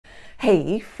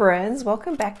Hey friends,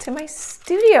 welcome back to my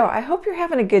studio. I hope you're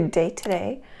having a good day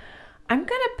today. I'm going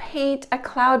to paint a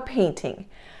cloud painting.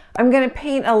 I'm going to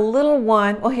paint a little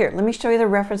one. Well, here, let me show you the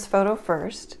reference photo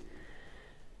first.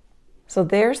 So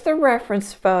there's the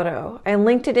reference photo. I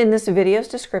linked it in this video's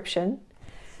description.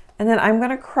 And then I'm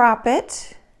going to crop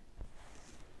it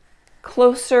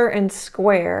closer and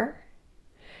square.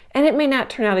 And it may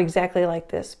not turn out exactly like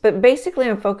this, but basically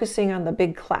I'm focusing on the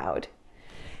big cloud.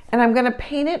 And I'm going to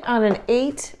paint it on an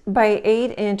 8 by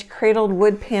 8 inch cradled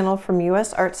wood panel from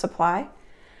US Art Supply.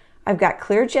 I've got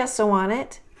clear gesso on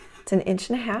it. It's 1.5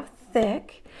 inches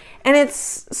thick. And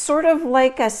it's sort of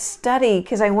like a study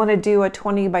because I want to do a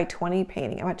 20 by 20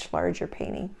 painting, a much larger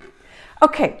painting.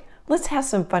 Okay, let's have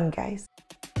some fun, guys.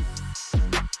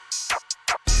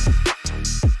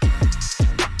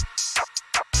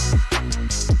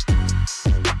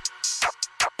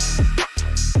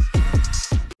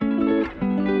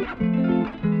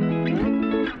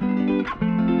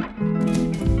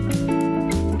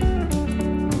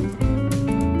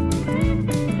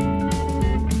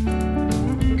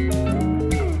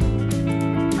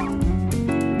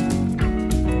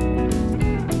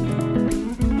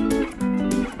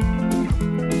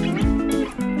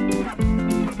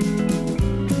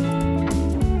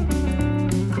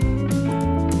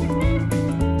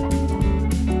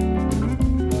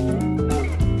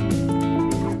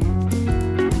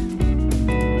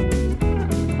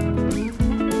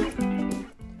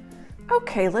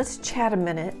 Okay, let's chat a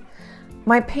minute.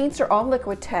 My paints are all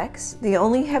Liquitex. The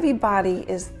only heavy body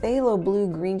is Phthalo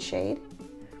blue green shade.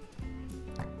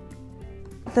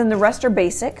 Then the rest are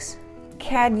basics.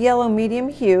 Cad yellow medium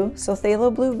hue, so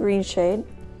Phthalo blue green shade.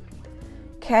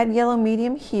 Cad yellow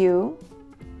medium hue.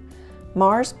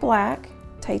 Mars black,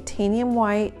 titanium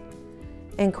white,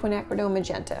 and Quinacridone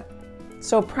magenta.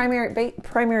 So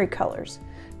primary colors.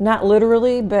 Not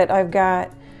literally, but I've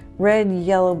got red,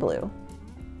 yellow, blue.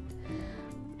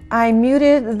 I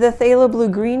muted the Phthalo blue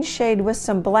green shade with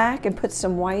some black and put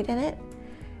some white in it.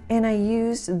 And I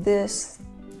used this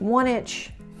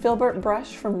 1-inch Filbert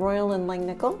brush from Royal &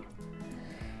 Langnickel.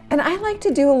 And I like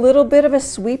to do a little bit of a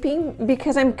sweeping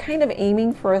because I'm kind of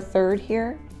aiming for a third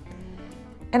here.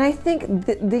 And I think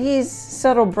these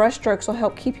subtle brush strokes will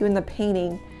help keep you in the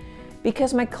painting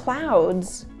because my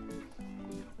clouds,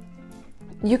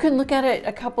 you can look at it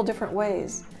a couple different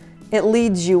ways. It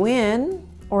leads you in,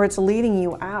 or it's leading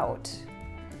you out.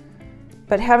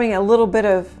 But having a little bit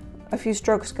of a few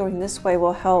strokes going this way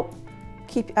will help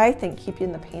keep you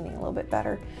in the painting a little bit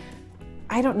better.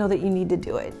 I don't know that you need to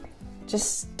do it.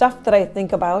 Just stuff that I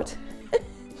think about.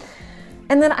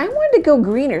 And then I wanted to go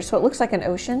greener so it looks like an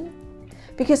ocean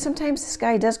because sometimes the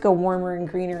sky does go warmer and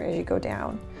greener as you go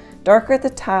down. Darker at the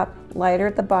top, lighter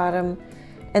at the bottom,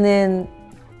 and then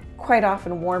quite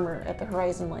often warmer at the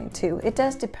horizon line too. It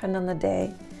does depend on the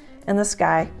day and the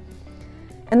sky.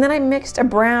 And then I mixed a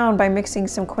brown by mixing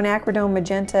some Quinacridone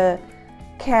magenta,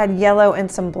 cad yellow,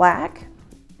 and some black.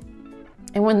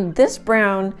 And when this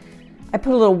brown, I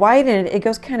put a little white in it, it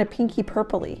goes kind of pinky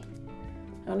purpley.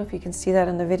 I don't know if you can see that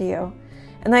in the video.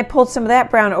 And then I pulled some of that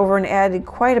brown over and added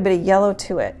quite a bit of yellow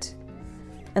to it.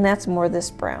 And that's more this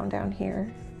brown down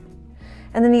here.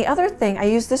 And then the other thing, I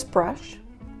used this brush.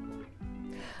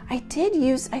 I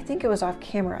think it was off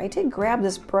camera, I did grab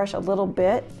this brush a little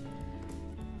bit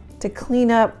to clean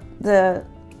up the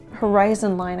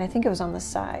horizon line. I think it was on the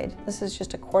side. This is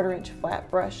just a 1/4 inch flat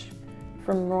brush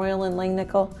from Royal &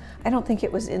 Langnickel. I don't think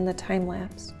it was in the time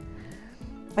lapse.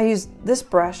 I used this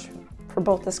brush for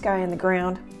both the sky and the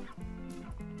ground.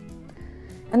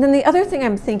 And then the other thing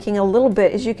I'm thinking a little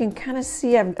bit is you can kind of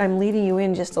see I'm leading you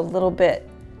in just a little bit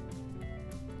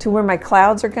to where my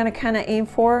clouds are going to kind of aim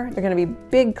for. They're going to be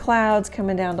big clouds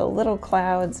coming down to little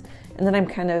clouds. And then I'm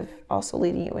kind of also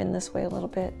leading you in this way a little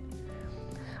bit.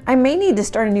 I may need to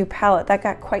start a new palette. That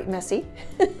got quite messy.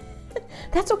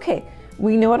 That's okay.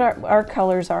 We know what our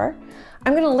colors are.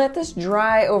 I'm going to let this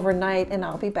dry overnight and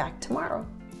I'll be back tomorrow.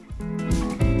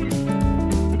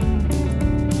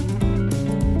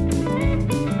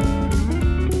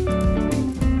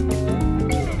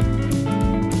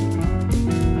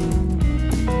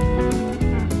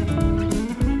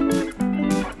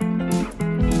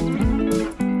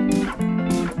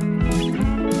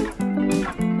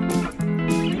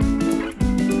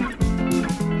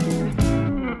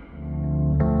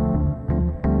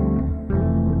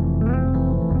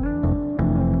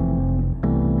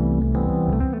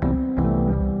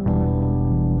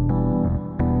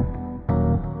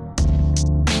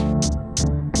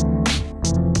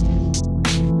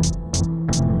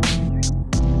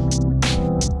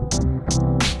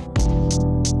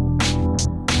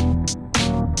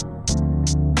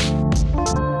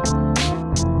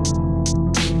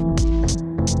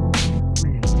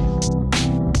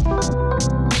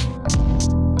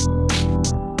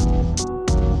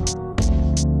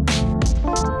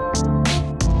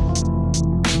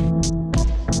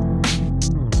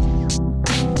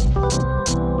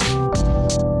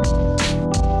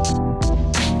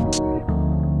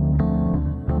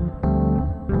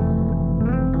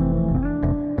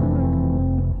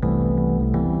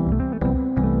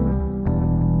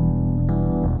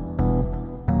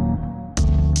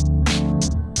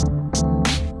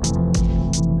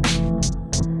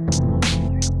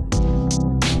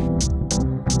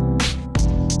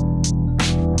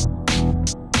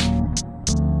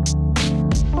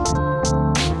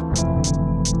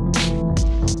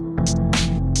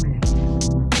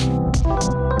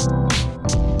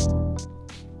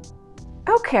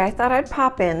 Okay, I thought I'd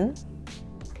pop in.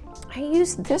 I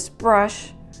used this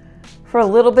brush for a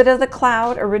little bit of the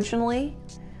cloud originally.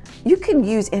 You could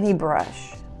use any brush.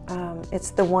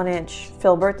 It's the 1-inch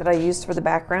Filbert that I used for the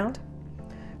background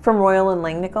from Royal and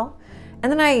Langnickel.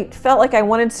 And then I felt like I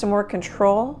wanted some more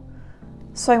control,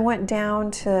 so I went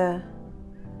down to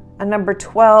a number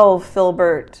 12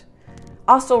 Filbert.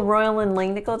 Also Royal and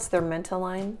Langnickel, it's their Menta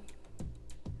line.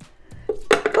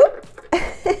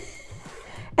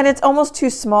 And it's almost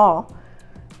too small.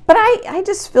 But I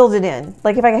just filled it in.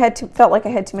 Like if I felt like I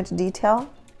had too much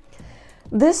detail.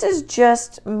 This is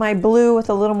just my blue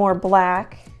with a little more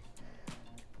black.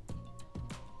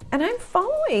 And I'm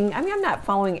following, I mean, I'm not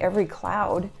following every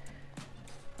cloud.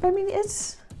 But I mean,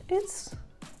 it's,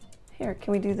 here,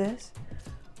 can we do this?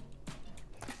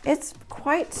 It's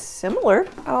quite similar.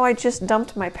 Oh, I just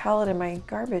dumped my palette in my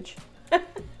garbage. Here,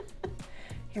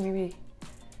 maybe,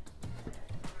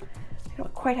 I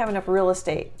don't quite have enough real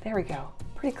estate. There we go,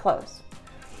 pretty close.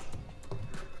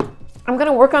 I'm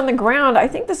gonna work on the ground. I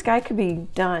think this guy could be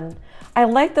done. I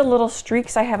like the little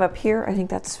streaks I have up here. I think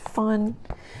that's fun.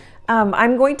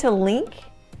 I'm going to link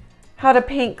how to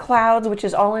paint clouds, which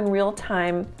is all in real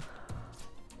time.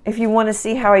 If you want to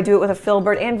see how I do it with a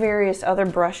Filbert and various other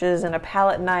brushes and a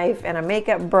palette knife and a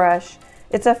makeup brush,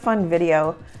 it's a fun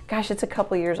video. Gosh, it's a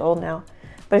couple years old now.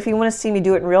 But if you want to see me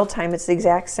do it in real time, it's the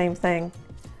exact same thing.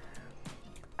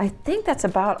 I think that's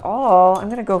about all. I'm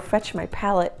gonna go fetch my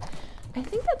palette. I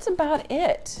think that's about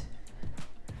it.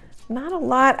 Not a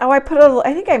lot. Oh,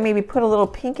 I think I maybe put a little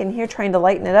pink in here trying to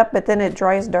lighten it up, but then it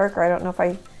dries darker. I don't know if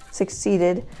I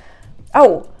succeeded.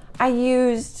 Oh, I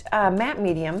used matte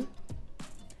medium.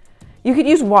 You could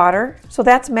use water. So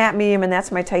that's matte medium and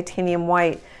that's my titanium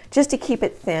white, just to keep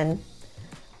it thin.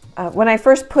 When I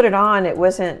first put it on, it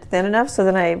wasn't thin enough, so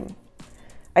then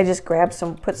I just grabbed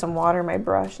put some water in my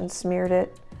brush and smeared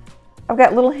it. I've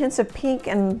got little hints of pink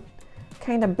and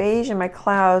kind of beige in my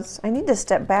clouds. I need to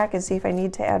step back and see if I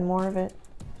need to add more of it.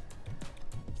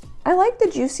 I like the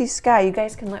juicy sky. You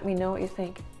guys can let me know what you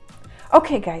think.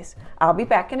 Okay guys, I'll be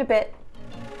back in a bit.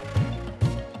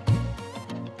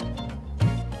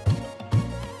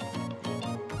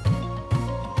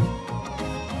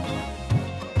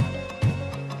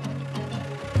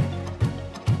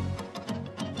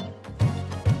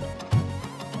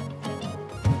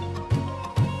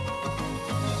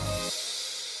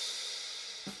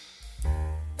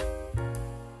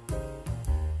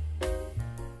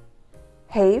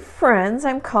 Hey friends,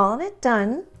 I'm calling it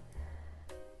done.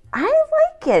 I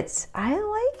like it. I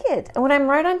like it. And when I'm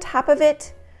right on top of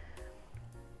it,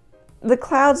 the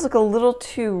clouds look a little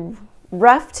too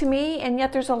rough to me, and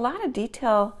yet there's a lot of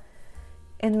detail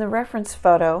in the reference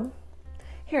photo.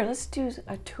 Here, let's do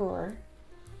a tour.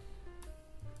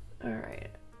 All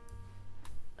right.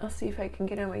 I'll see if I can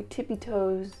get on my tippy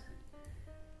toes.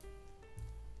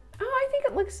 Oh, I think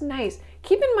it looks nice.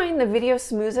 Keep in mind the video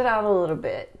smooths it out a little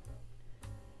bit.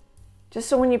 Just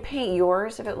so when you paint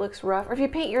yours, if it looks rough, or if you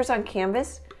paint yours on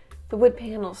canvas, the wood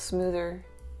panel's smoother.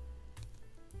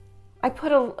 I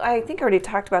think I already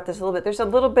talked about this a little bit. There's a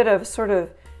little bit of sort of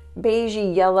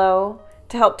beigey yellow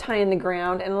to help tie in the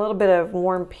ground, and a little bit of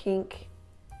warm pink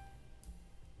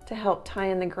to help tie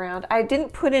in the ground. I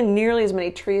didn't put in nearly as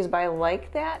many trees, but I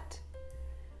like that.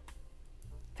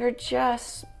 They're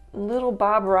just little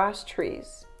Bob Ross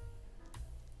trees.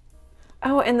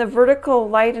 Oh, and the vertical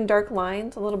light and dark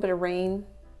lines, a little bit of rain.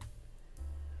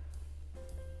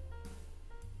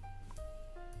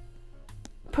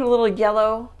 Put a little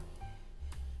yellow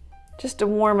just to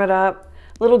warm it up.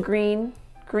 A little green,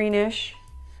 greenish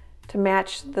to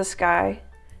match the sky.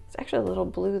 It's actually a little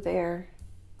blue there.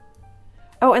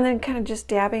 Oh, and then kind of just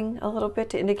dabbing a little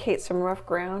bit to indicate some rough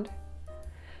ground.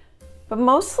 But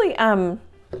mostly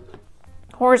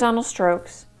horizontal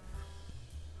strokes.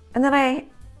 And then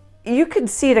you could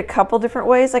see it a couple different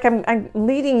ways. Like I'm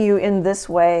leading you in this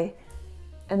way,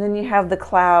 and then you have the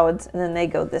clouds, and then they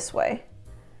go this way.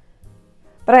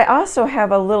 But I also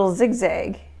have a little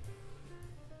zigzag,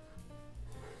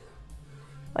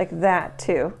 like that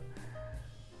too.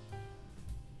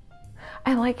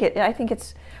 I like it. I think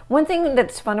it's one thing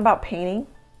that's fun about painting.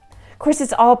 Of course,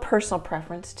 it's all personal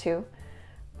preference too.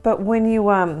 But when you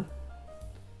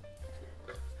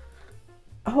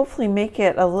hopefully make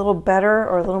it a little better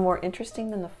or a little more interesting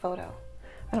than the photo.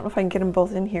 I don't know if I can get them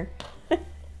both in here.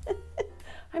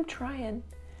 I'm trying.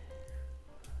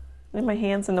 And my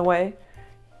hand's in the way.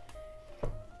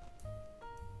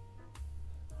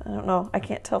 I don't know. I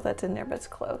can't tell if that's in there, but it's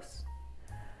close.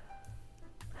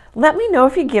 Let me know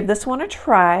if you give this one a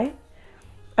try.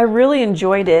 I really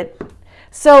enjoyed it.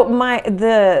 So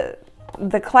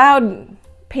the cloud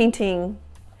painting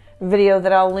video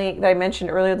that I'll link, that I mentioned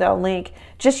earlier that I'll link,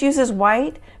 just uses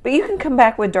white, but you can come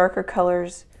back with darker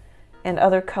colors and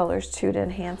other colors too to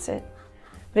enhance it.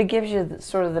 But it gives you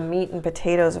sort of the meat and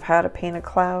potatoes of how to paint a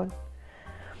cloud.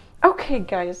 Okay,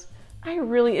 guys, I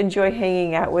really enjoy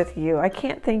hanging out with you. I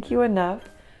can't thank you enough.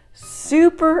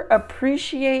 Super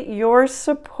appreciate your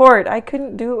support. I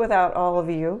couldn't do it without all of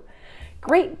you.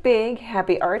 Great big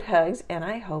happy art hugs, and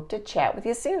I hope to chat with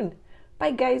you soon.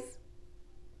 Bye, guys.